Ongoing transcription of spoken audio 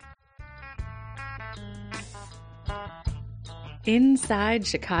Inside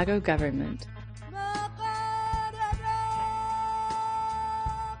Chicago Government.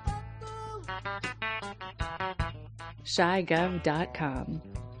 ChiGov.com.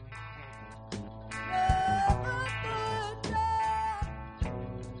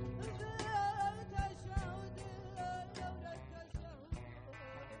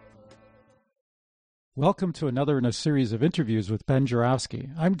 Welcome to another in a series of interviews with Ben Joravsky.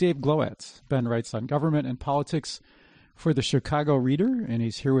 I'm Dave Glowacz. Ben writes on government and politics for the Chicago Reader, and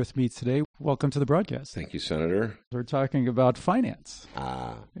he's here with me today. Welcome to the broadcast. Thank you, Senator. We're talking about finance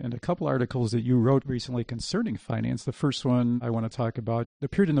and a couple articles that you wrote recently concerning finance. The first one I want to talk about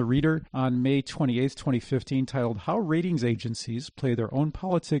appeared in the Reader on May 28th, 2015, titled How Ratings Agencies Play Their Own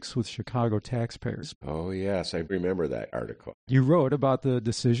Politics with Chicago Taxpayers. Oh, yes, I remember that article. You wrote about the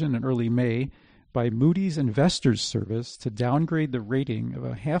decision in early May by Moody's Investors Service to downgrade the rating of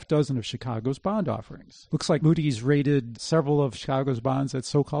a half dozen of Chicago's bond offerings. Looks like Moody's rated several of Chicago's bonds at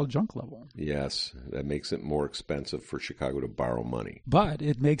so-called junk level. Yes, that makes it more expensive for Chicago to borrow money. But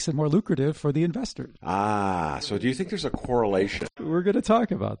it makes it more lucrative for the investors. So do you think there's a correlation? We're going to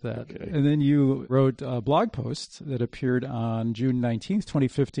talk about that. Okay. And then you wrote a blog post that appeared on June 19th,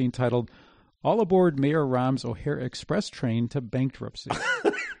 2015, titled All Aboard Mayor Rahm's O'Hare Express Train to Bankruptcy.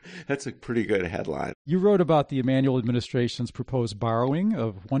 That's a pretty good headline. You wrote about the Emanuel administration's proposed borrowing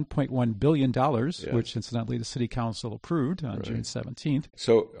of $1.1 billion, yes, which incidentally the city council approved on June 17th.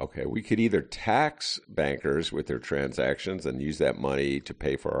 So, we could either tax bankers with their transactions and use that money to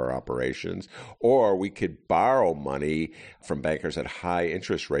pay for our operations, or we could borrow money from bankers at high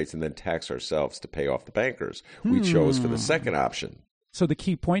interest rates and then tax ourselves to pay off the bankers. We chose for the second option. So the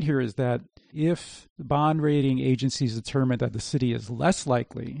key point here is that if bond rating agencies determine that the city is less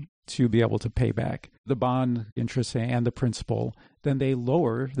likely to be able to pay back the bond interest and the principal, then they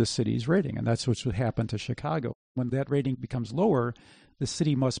lower the city's rating. And that's what would happen to Chicago. When that rating becomes lower, the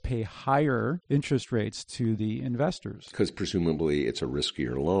city must pay higher interest rates to the investors. Because presumably it's a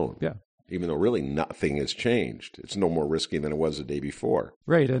riskier loan. Yeah. Even though really nothing has changed. It's no more risky than it was the day before.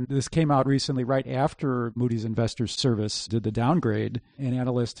 Right. And this came out recently right after Moody's Investors Service did the downgrade. An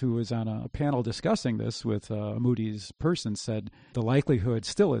analyst who was on a panel discussing this with a Moody's person said the likelihood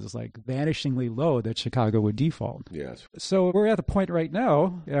still is like vanishingly low that Chicago would default. Yes. So we're at the point right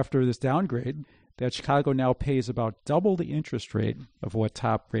now, after this downgrade, that Chicago now pays about double the interest rate of what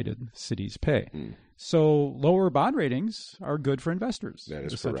top-rated cities pay. So lower bond ratings are good for investors. That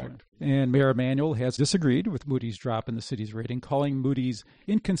is correct. And Mayor Emanuel has disagreed with Moody's drop in the city's rating, calling Moody's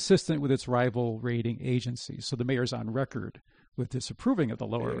inconsistent with its rival rating agencies. So the mayor's on record with disapproving of the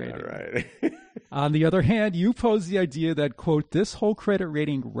lower rating. Right. On the other hand, you pose the idea that, quote, this whole credit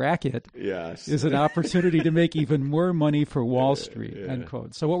rating racket is an opportunity to make even more money for Wall Street, end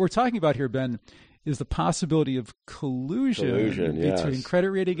quote. So what we're talking about here, Ben, is the possibility of collusion between credit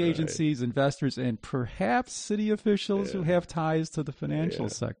rating agencies, investors, and perhaps city officials who have ties to the financial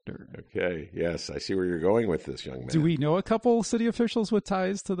sector. Okay, yes, I see where you're going with this, young man. Do we know a couple city officials with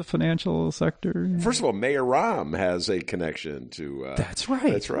ties to the financial sector? First of all, Mayor Rahm has a connection to... That's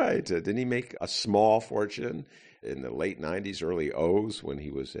right. That's right. Didn't he make a small fortune in the late 90s, early O's when he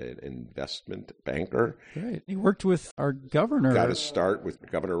was an investment banker? Right. He worked with our governor. Got his start with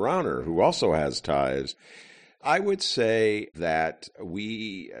Governor Rauner, who also has ties. I would say that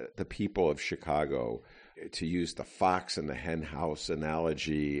we, the people of Chicago, to use the fox and the hen house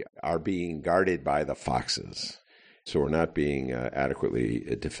analogy, are being guarded by the foxes. So we're not being adequately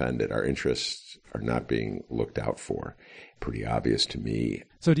defended. Our interests are not being looked out for. Pretty obvious to me.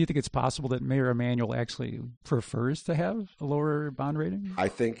 So do you think it's possible that Mayor Emanuel actually prefers to have a lower bond rating? I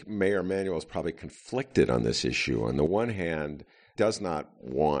think Mayor Emanuel is probably conflicted on this issue. On the one hand, does not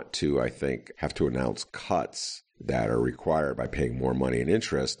want to, I think, have to announce cuts that are required by paying more money in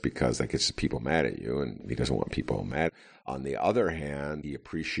interest because that gets people mad at you, and he doesn't want people mad. On the other hand, he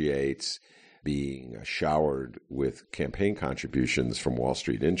appreciates being showered with campaign contributions from Wall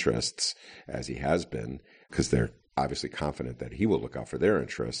Street interests, as he has been, because they're obviously confident that he will look out for their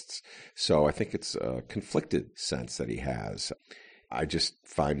interests. So I think it's a conflicted sense that he has. I just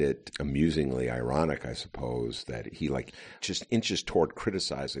find it amusingly ironic, I suppose, that he just inches toward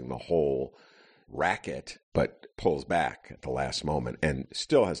criticizing the whole racket, but pulls back at the last moment and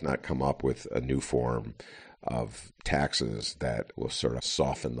still has not come up with a new form of taxes that will sort of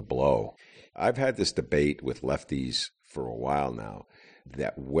soften the blow. I've had this debate with lefties for a while now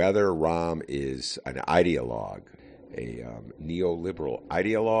that whether Rahm is an ideologue, a neoliberal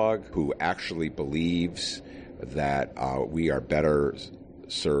ideologue who actually believes that we are better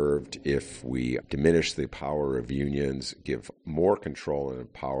served if we diminish the power of unions, give more control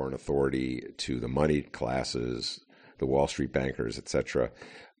and power and authority to the moneyed classes, the Wall Street bankers, etc.,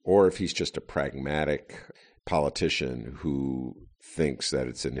 or if he's just a pragmatic politician who thinks that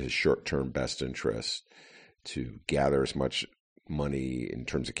it's in his short-term best interest to gather as much money in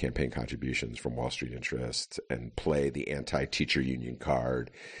terms of campaign contributions from Wall Street interests and play the anti-teacher union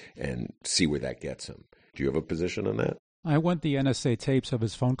card and see where that gets him. Do you have a position on that? I want the NSA tapes of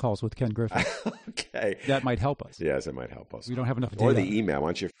his phone calls with Ken Griffin. Okay. That might help us. Yes, it might help us. We don't have enough data. Or the email. Why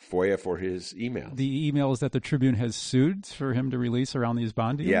don't you FOIA for his email? The emails that the Tribune has sued for him to release around these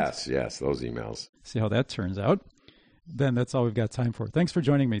bond deals? Yes, those emails. See how that turns out. Then that's all we've got time for. Thanks for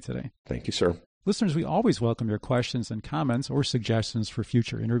joining me today. Thank you, sir. Listeners, we always welcome your questions and comments or suggestions for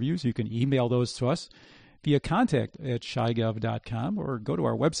future interviews. You can email those to us via contact@chigov.com or go to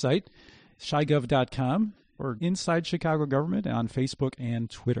our website, chigov.com, or Inside Chicago Government on Facebook and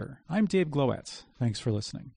Twitter. I'm Dave Glowacz. Thanks for listening.